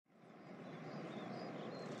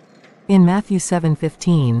In Matthew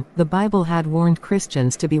 7:15, the Bible had warned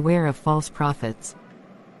Christians to beware of false prophets.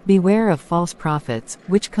 Beware of false prophets,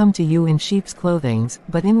 which come to you in sheep's clothing,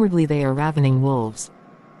 but inwardly they are ravening wolves.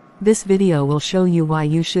 This video will show you why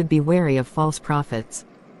you should be wary of false prophets.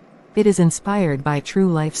 It is inspired by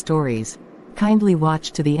true life stories. Kindly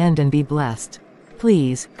watch to the end and be blessed.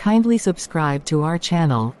 Please, kindly subscribe to our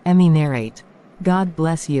channel, Emmy Narrate. God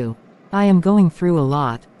bless you. I am going through a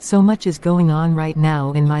lot, so much is going on right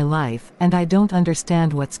now in my life, and I don't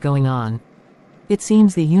understand what's going on. It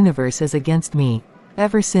seems the universe is against me.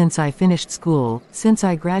 Ever since I finished school, since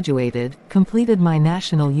I graduated, completed my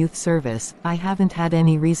national youth service, I haven't had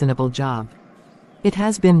any reasonable job. It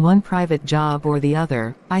has been one private job or the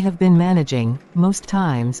other. I have been managing. Most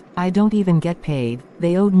times, I don't even get paid.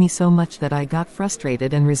 They owed me so much that I got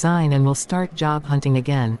frustrated and resigned and will start job hunting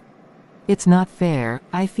again. It's not fair.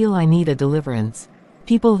 I feel I need a deliverance.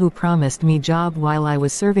 People who promised me job while I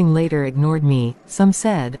was serving later ignored me. Some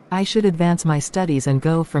said I should advance my studies and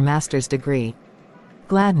go for master's degree.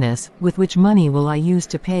 Gladness, with which money will I use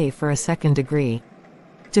to pay for a second degree?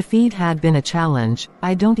 To feed had been a challenge.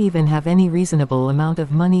 I don't even have any reasonable amount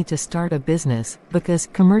of money to start a business, because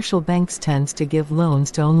commercial banks tends to give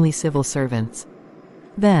loans to only civil servants.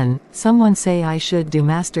 Then, someone say I should do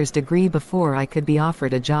master's degree before I could be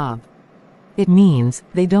offered a job. It means,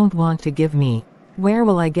 they don't want to give me. Where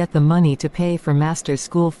will I get the money to pay for master's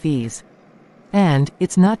school fees? And,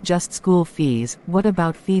 it's not just school fees. What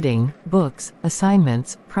about feeding, books,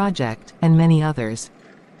 assignments, project, and many others?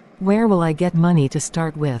 Where will I get money to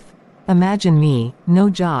start with? Imagine me, no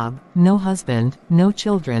job, no husband, no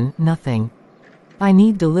children, nothing. I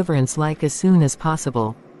need deliverance like as soon as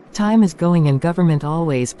possible. Time is going and government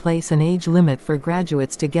always place an age limit for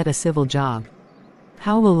graduates to get a civil job.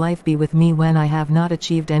 How will life be with me when I have not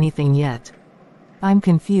achieved anything yet? I'm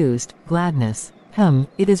confused. Gladness.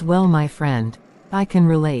 It is well, my friend. I can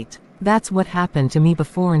relate. That's what happened to me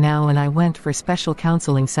before now, and I went for special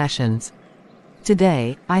counseling sessions.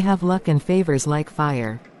 Today, I have luck and favors like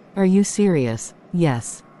fire. Are you serious?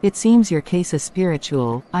 Yes. It seems your case is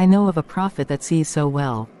spiritual. I know of a prophet that sees so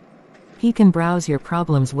well. He can browse your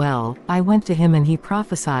problems well. I went to him and he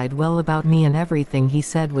prophesied well about me, and everything he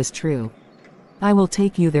said was true. I will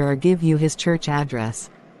take you there or give you his church address.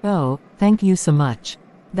 Oh, thank you so much.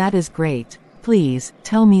 That is great. Please,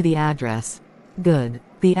 tell me the address. Good.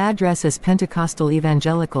 The address is Pentecostal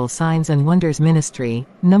Evangelical Signs and Wonders Ministry,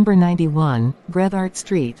 number 91, Brethart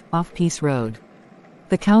Street, off Peace Road.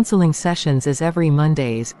 The counseling sessions is every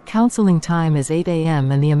Mondays. Counseling time is 8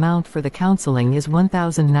 a.m. and the amount for the counseling is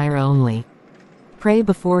 1,000 naira only. Pray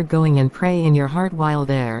before going and pray in your heart while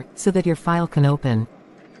there, so that your file can open.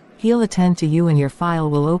 He'll attend to you and your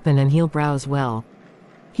file will open and he'll browse well.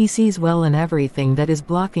 He sees well, and everything that is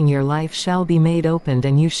blocking your life shall be made opened,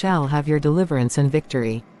 and you shall have your deliverance and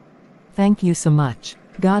victory. Thank you so much.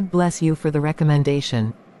 God bless you for the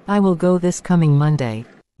recommendation. I will go this coming Monday.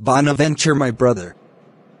 Bonaventure, my brother.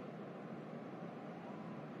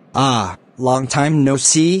 Long time no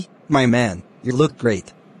see, my man. You look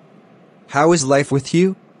great. How is life with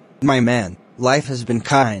you? My man, life has been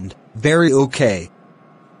kind, very okay.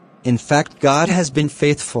 In fact, God has been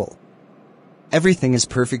faithful. Everything is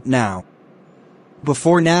perfect now.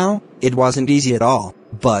 Before now, it wasn't easy at all,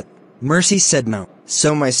 but mercy said no,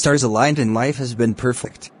 so my stars aligned and life has been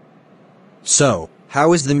perfect. So,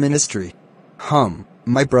 how is the ministry?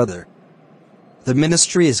 My brother. The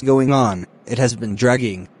ministry is going on. It has been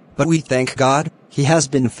dragging, but we thank God, He has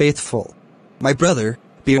been faithful. My brother,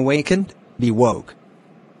 be awakened, be woke.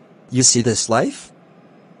 You see this life?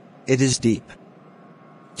 It is deep.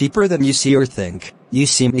 Deeper than you see or think. You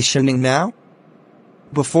see me shining now?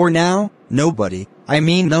 Before now, nobody,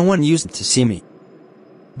 no one used to see me.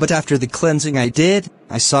 But after the cleansing I did,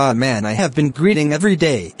 I saw a man I have been greeting every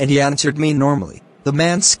day, and he answered me normally. The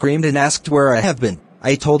man screamed and asked where I have been.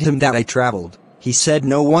 I told him that I traveled. He said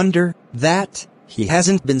no wonder that he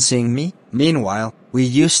hasn't been seeing me. Meanwhile, we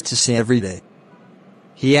used to see every day.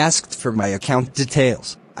 He asked for my account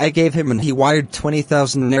details. I gave him and he wired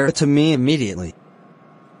 20,000 naira to me immediately.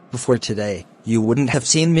 Before today, you wouldn't have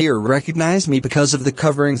seen me or recognized me because of the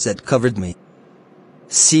coverings that covered me.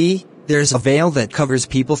 See, there's a veil that covers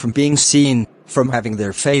people from being seen, from having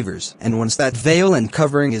their favors, and once that veil and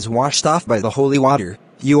covering is washed off by the holy water,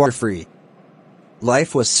 you are free.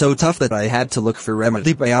 Life was so tough that I had to look for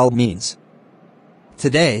remedy by all means.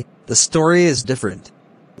 Today, the story is different.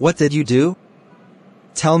 What did you do?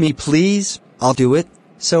 Tell me please, I'll do it.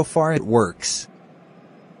 So far it works.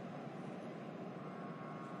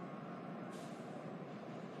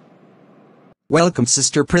 Welcome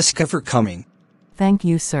Sister Priska for coming. Thank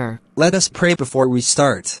you, sir. Let us pray before we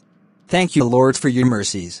start. Thank you, Lord, for your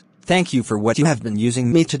mercies. Thank you for what you have been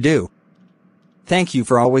using me to do. Thank you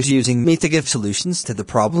for always using me to give solutions to the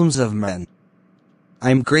problems of men.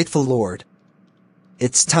 I am grateful, Lord.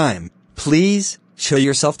 It's time. Please, show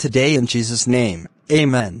yourself today in Jesus' name.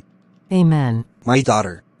 Amen. Amen. My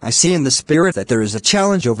daughter, I see in the Spirit that there is a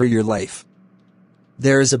challenge over your life.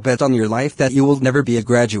 There is a bet on your life that you will never be a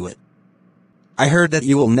graduate. I heard that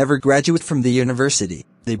you will never graduate from the university.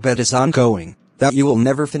 The bet is ongoing, that you will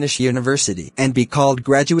never finish university and be called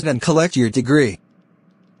graduate and collect your degree.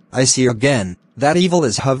 I see again, that evil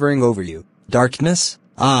is hovering over you. Darkness?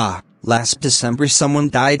 Last December someone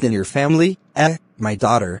died in your family. My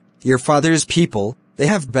daughter, your father's people, they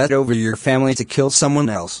have bet over your family to kill someone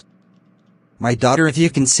else. My daughter, if you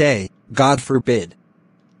can say, God forbid.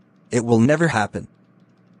 It will never happen.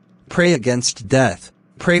 Pray against death.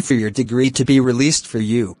 Pray for your degree to be released for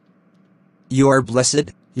you. You are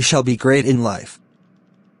blessed, you shall be great in life.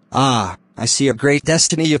 I see a great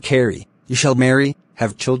destiny you carry. You shall marry,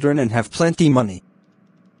 have children and have plenty money.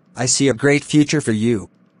 I see a great future for you.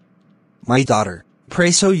 My daughter,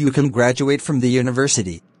 pray so you can graduate from the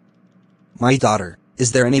university. My daughter,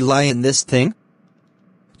 is there any lie in this thing?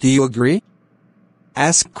 Do you agree?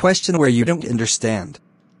 Ask question where you don't understand.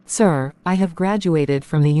 Sir, I have graduated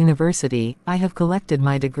from the university, I have collected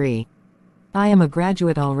my degree. I am a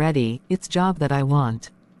graduate already, it's job that I want.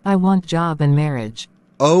 I want job and marriage.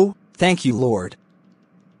 Oh, thank you, Lord.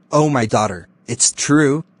 Oh, my daughter, it's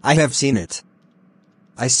true, I have seen it.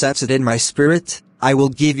 I sense it in my spirit. I will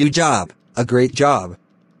give you job, a great job.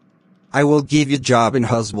 I will give you job and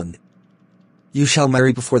husband. You shall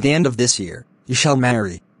marry before the end of this year. You shall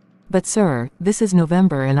marry. But sir, this is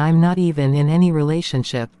November and I'm not even in any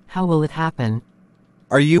relationship, how will it happen?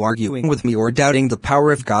 Are you arguing with me or doubting the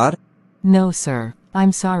power of God? No sir,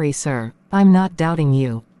 I'm sorry sir, I'm not doubting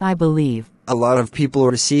you, I believe. A lot of people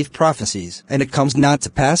receive prophecies and it comes not to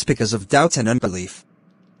pass because of doubts and unbelief.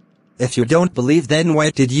 If you don't believe, then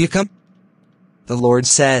why did you come? The Lord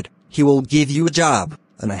said, He will give you a job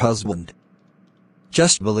and a husband.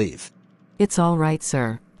 Just believe. It's all right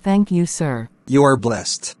sir, thank you sir. You are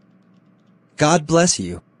blessed. God bless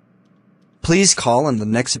you. Please call on the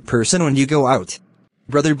next person when you go out.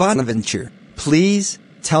 Brother Bonaventure, please,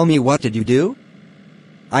 tell me what did you do?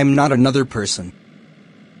 I'm not another person.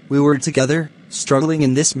 We were together, struggling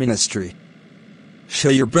in this ministry. Show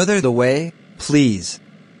your brother the way, please.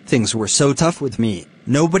 Things were so tough with me,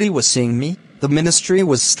 nobody was seeing me, the ministry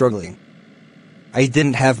was struggling. I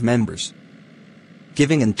didn't have members.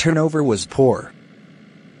 Giving and turnover was poor.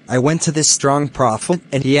 I went to this strong prophet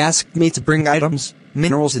and he asked me to bring items,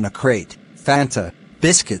 minerals in a crate, Fanta,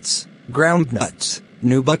 biscuits, ground nuts,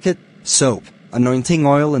 new bucket, soap, anointing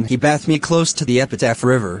oil, and he bathed me close to the Epitaph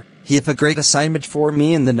River. He had a great assignment for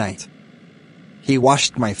me in the night. He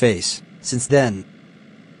washed my face. Since then,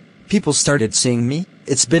 people started seeing me.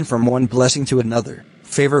 It's been from one blessing to another,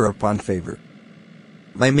 favor upon favor.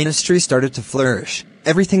 My ministry started to flourish.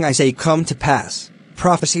 Everything I say come to pass.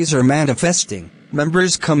 Prophecies are manifesting.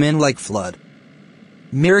 Members come in like flood.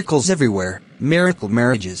 Miracles everywhere. Miracle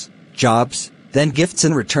marriages, jobs, then gifts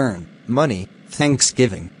in return, money,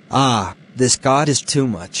 thanksgiving. This God is too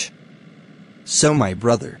much. So my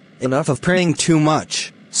brother, enough of praying too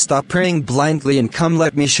much. Stop praying blindly and come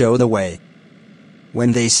let me show the way.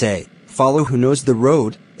 When they say, follow who knows the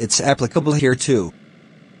road, it's applicable here too.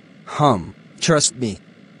 Trust me.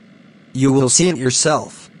 You will see it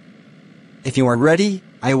yourself. If you are ready,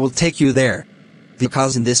 I will take you there.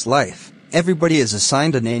 Because in this life, everybody is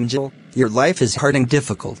assigned an angel. Your life is hard and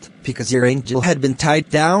difficult because your angel had been tied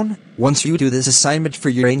down. Once you do this assignment for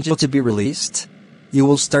your angel to be released, you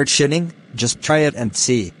will start shining. Just try it and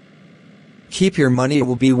see. Keep your money, it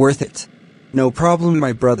will be worth it. No problem,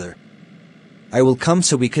 my brother. I will come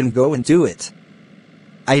so we can go and do it.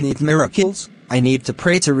 I need miracles. I need to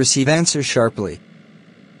pray to receive answers sharply.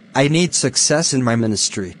 I need success in my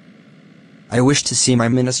ministry. I wish to see my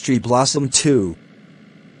ministry blossom too.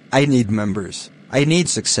 I need members. I need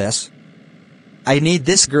success. I need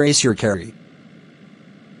this grace you carry.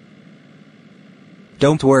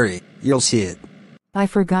 Don't worry, you'll see it. I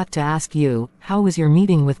forgot to ask you, how was your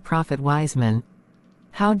meeting with Prophet Wiseman?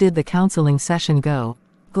 How did the counseling session go?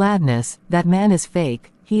 Gladness, that man is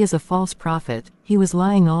fake, he is a false prophet, he was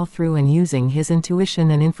lying all through and using his intuition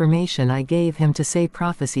and information I gave him to say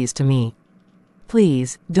prophecies to me.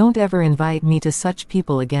 Please, don't ever invite me to such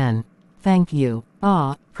people again. Thank you.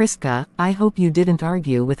 Priska, I hope you didn't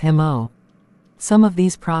argue with him. Some of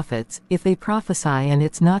these prophets, if they prophesy and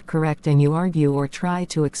it's not correct and you argue or try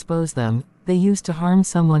to expose them, they use to harm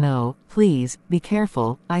someone. Please, be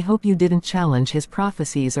careful. I hope you didn't challenge his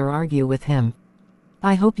prophecies or argue with him.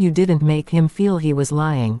 I hope you didn't make him feel he was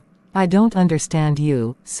lying. I don't understand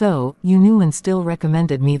you, so, you knew and still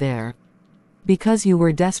recommended me there. Because you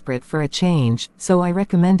were desperate for a change, so I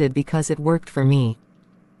recommended because it worked for me.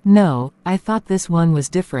 No, I thought this one was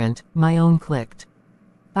different, my own clicked.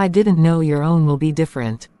 I didn't know your own will be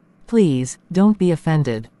different. Please, don't be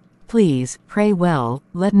offended. Please, pray well,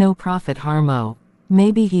 let no prophet harm O.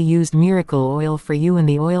 Maybe he used miracle oil for you and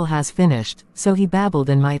the oil has finished, so he babbled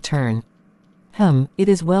in my turn. It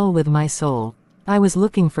is well with my soul. I was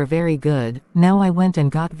looking for very good, now I went and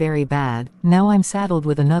got very bad, now I'm saddled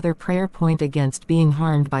with another prayer point against being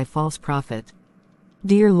harmed by false prophet.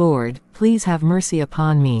 Dear Lord, please have mercy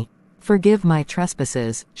upon me. Forgive my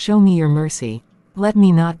trespasses, show me your mercy. Let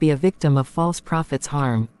me not be a victim of false prophets'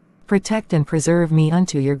 harm. Protect and preserve me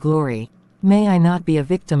unto your glory. May I not be a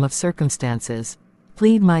victim of circumstances.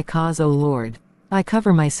 Plead my cause, O Lord. I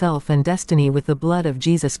cover myself and destiny with the blood of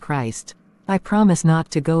Jesus Christ. I promise not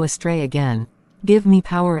to go astray again. Give me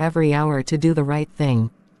power every hour to do the right thing.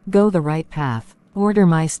 Go the right path. Order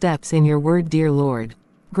my steps in your word, dear Lord.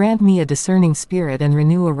 Grant me a discerning spirit and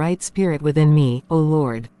renew a right spirit within me, O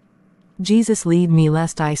Lord. Jesus, lead me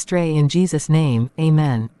lest I stray in Jesus' name,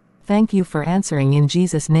 amen. Thank you for answering in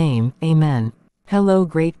Jesus' name, amen. Hello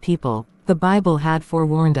great people. The Bible had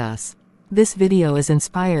forewarned us. This video is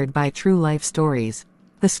inspired by true life stories.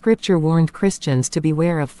 The scripture warned Christians to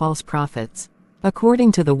beware of false prophets.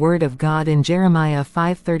 According to the word of God in Jeremiah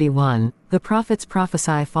 5:31, the prophets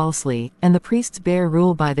prophesy falsely, and the priests bear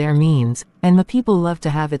rule by their means, and the people love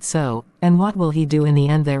to have it so, and what will he do in the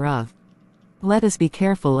end thereof? Let us be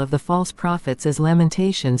careful of the false prophets as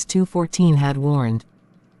Lamentations 2:14 had warned.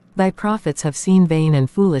 Thy prophets have seen vain and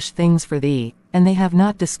foolish things for thee, and they have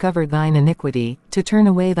not discovered thine iniquity, to turn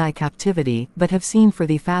away thy captivity, but have seen for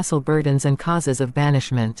thee facile burdens and causes of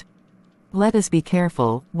banishment. Let us be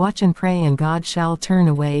careful, watch and pray, and God shall turn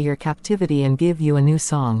away your captivity and give you a new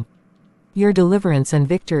song. Your deliverance and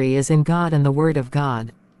victory is in God and the word of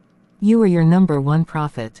God. You are your number one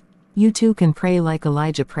prophet. You too can pray like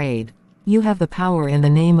Elijah prayed. You have the power in the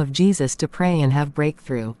name of Jesus to pray and have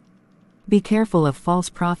breakthrough. Be careful of false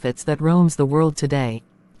prophets that roams the world today.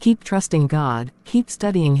 Keep trusting God, keep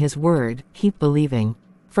studying His word, keep believing.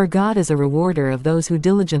 For God is a rewarder of those who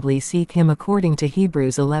diligently seek Him, according to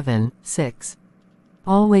Hebrews 11:6.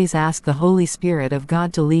 Always ask the Holy Spirit of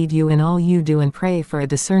God to lead you in all you do and pray for a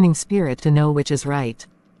discerning spirit to know which is right.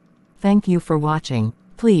 Thank you for watching.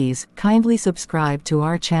 Please, kindly subscribe to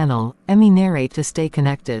our channel, Emmy Narrate, to stay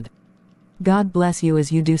connected. God bless you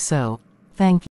as you do so. Thank you.